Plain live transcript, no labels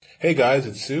Hey guys,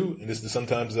 it's Sue, and this is the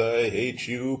Sometimes I Hate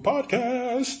You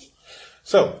podcast.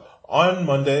 So, on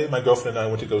Monday, my girlfriend and I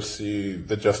went to go see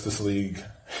the Justice League.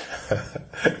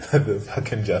 The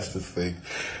fucking Justice League.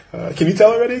 Can you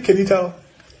tell already? Can you tell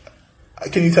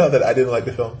that I didn't like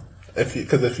the film? If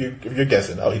you're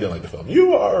guessing, oh, he didn't like the film.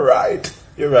 You are right.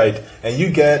 You're right. And you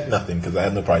get nothing, because I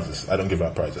have no prizes. I don't give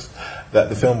out prizes. That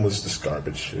the film was just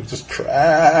garbage. It was just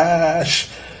trash.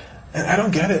 And I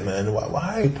don't get it, man.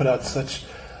 Why put out such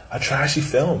a trashy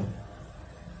film?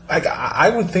 Like, I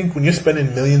would think when you're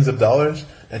spending millions of dollars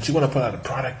that you want to put out a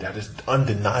product that is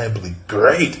undeniably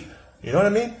great. You know what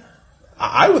I mean?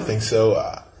 I would think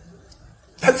so.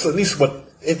 That's at least what,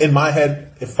 in my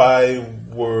head, if I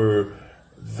were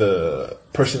the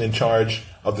person in charge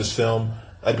of this film,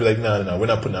 I'd be like, no, we're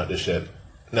not putting out this shit.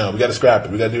 No, we gotta scrap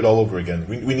it. We gotta do it all over again.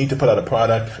 We need to put out a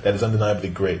product that is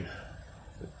undeniably great.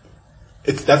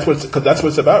 That's what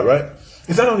it's about, right?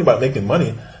 It's not only about making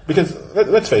money, because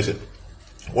let's face it,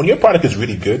 when your product is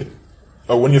really good,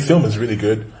 or when your film is really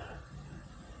good,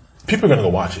 people are gonna go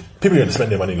watch it. People are gonna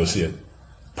spend their money and go see it.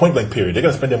 Point blank period. They're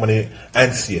gonna spend their money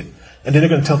and see it. And then they're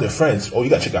gonna tell their friends, oh, you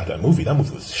gotta check out that movie. That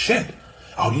movie was shit.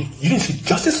 Oh, you didn't see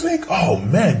Justice League? Oh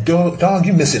man, dog,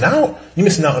 you missing out. You're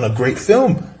missing out on a great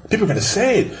film. People are gonna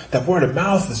say it. That word of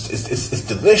mouth is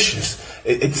delicious.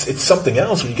 It's something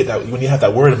else when you have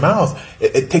that word of mouth.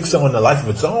 It takes on a life of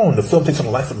its own. The film takes on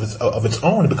a life of its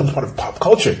own. It becomes part of pop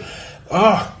culture.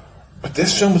 But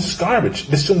this film was garbage.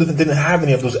 This film didn't have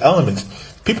any of those elements.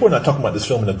 People are not talking about this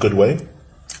film in a good way.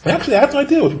 And actually, I have no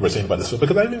idea what people are saying about this film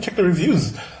because I didn't check the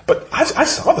reviews. But I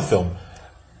saw the film.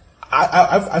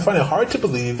 I find it hard to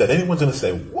believe that anyone's going to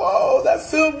say, whoa, that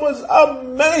film was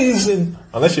amazing.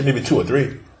 Unless you're maybe 2 or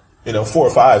 3. 4 or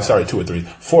 5, sorry, 2 or 3.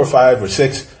 4 or 5 or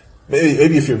 6.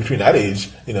 Maybe if you're between that age,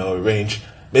 range,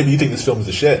 maybe you think this film is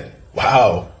a shit.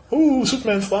 Wow. Ooh,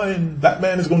 Superman's flying.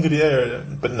 Batman is going to the air.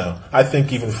 But no, I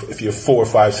think even if you're 4,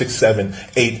 5, 6, 7,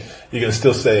 8, you're going to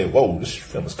still say, whoa, this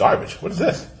film is garbage. What is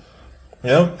this?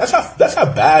 That's how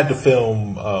bad the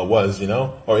film was,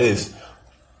 or is.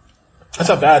 That's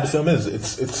how bad the film is.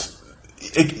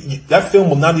 That film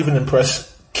will not even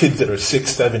impress kids that are 6,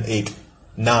 7, 8,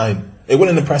 9. It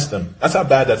wouldn't impress them. That's how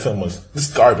bad that film was. This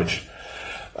is garbage.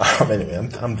 Anyway,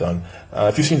 I'm done.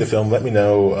 If you've seen the film, let me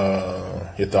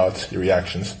know your thoughts, your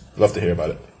reactions. Love to hear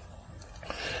about it.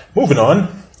 Moving on.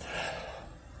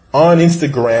 On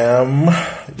Instagram,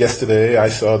 yesterday, I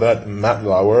saw that Matt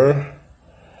Lauer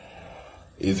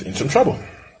is in some trouble.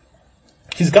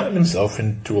 He's gotten himself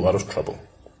into a lot of trouble.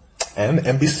 And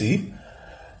NBC,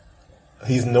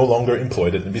 he's no longer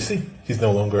employed at NBC. He's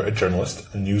no longer a journalist,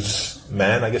 a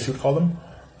newsman, I guess you would call him,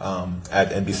 at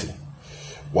NBC.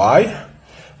 Why?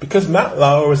 Because Matt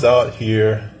Lauer was out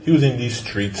here, he was in these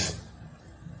streets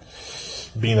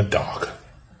being a dog.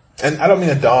 And I don't mean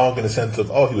a dog in the sense of,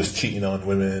 he was cheating on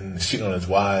women, cheating on his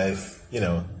wife,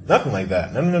 nothing like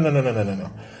that.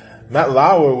 No. Matt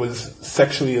Lauer was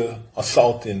sexually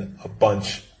assaulting a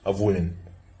bunch of women.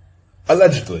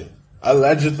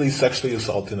 Allegedly sexually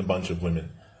assaulting a bunch of women.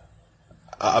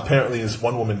 Apparently this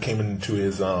one woman came into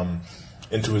his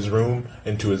room,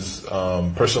 into his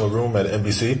personal room at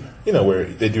NBC, where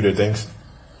they do their things.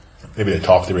 Maybe they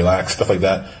talk, they relax, stuff like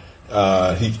that.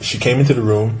 She came into the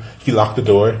room, he locked the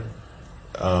door.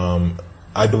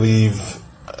 I believe,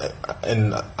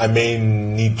 and I may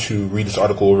need to read this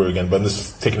article over again, but I'm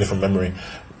just taking it from memory.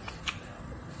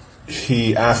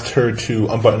 He asked her to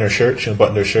unbutton her shirt. She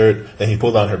unbuttoned her shirt. Then he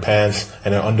pulled down her pants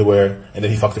and her underwear, and then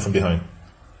he fucked her from behind.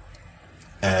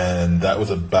 And that was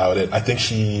about it. I think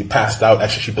she passed out.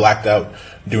 Actually, she blacked out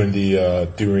during the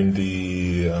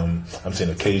I'm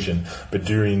saying occasion, but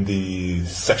during the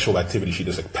sexual activity, she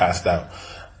just passed out.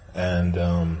 And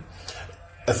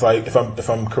if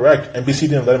I'm correct, NBC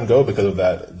didn't let him go because of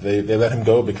that. They let him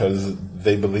go because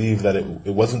they believe that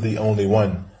it wasn't the only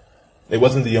one. It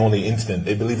wasn't the only incident.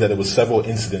 They believe that it was several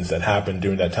incidents that happened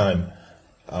during that time.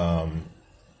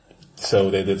 So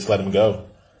they just let him go.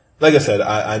 Like I said,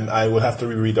 I would have to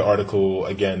reread the article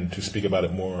again to speak about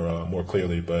it more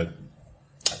clearly. But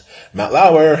Matt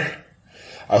Lauer,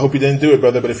 I hope you didn't do it,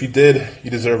 brother. But if you did,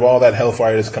 you deserve all that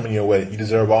hellfire that's coming your way. You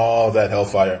deserve all that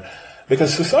hellfire.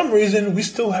 Because for some reason, we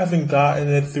still haven't gotten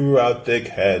it through our thick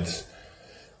heads.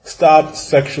 Stop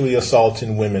sexually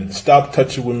assaulting women. Stop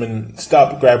touching women.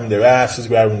 Stop grabbing their asses,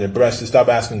 grabbing their breasts. Stop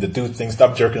asking them to do things.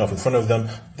 Stop jerking off in front of them.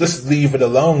 Just leave it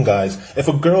alone, guys. If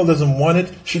a girl doesn't want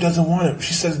it, she doesn't want it.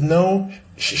 She says no.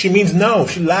 She means no.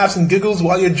 She laughs and giggles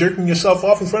while you're jerking yourself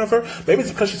off in front of her. Maybe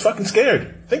it's because she's fucking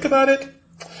scared. Think about it.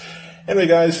 Anyway,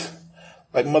 guys,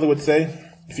 like mother would say,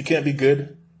 if you can't be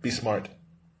good, be smart.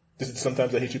 This is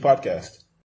Sometimes I Hate You podcast.